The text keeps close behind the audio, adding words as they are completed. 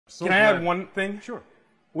So Can I add one thing? Sure.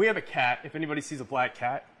 We have a cat. If anybody sees a black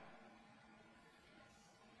cat,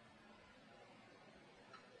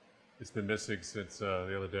 It's been missing since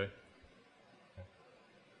the other day.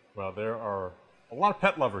 Well, there are a lot of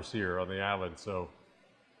pet lovers here on the island, so.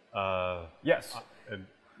 yes. And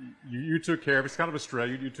you took care of it. It's kind of a stray.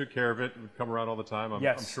 You took care of it. It would come around all the time. I'm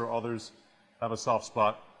Yes. sure others have a soft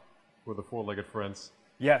spot for the four-legged friends.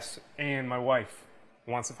 Yes, and my wife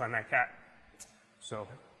wants to find that cat. So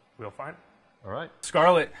we'll find it. All right.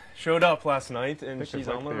 Scarlett showed up last night, and think she's it's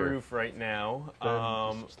on right the there. roof right now. Go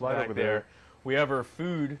ahead, slide Back over there. there. We have her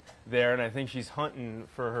food there, and I think she's hunting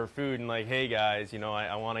for her food and like, hey guys, you know,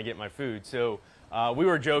 I want to get my food. So we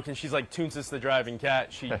were joking. She's like Toonsis the driving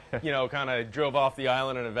cat. She, you know, kind of drove off the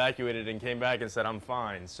island and evacuated and came back and said, I'm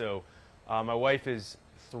fine. So my wife is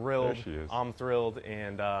thrilled. There she is. I'm thrilled,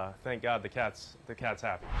 and thank God the cat's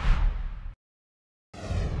happy.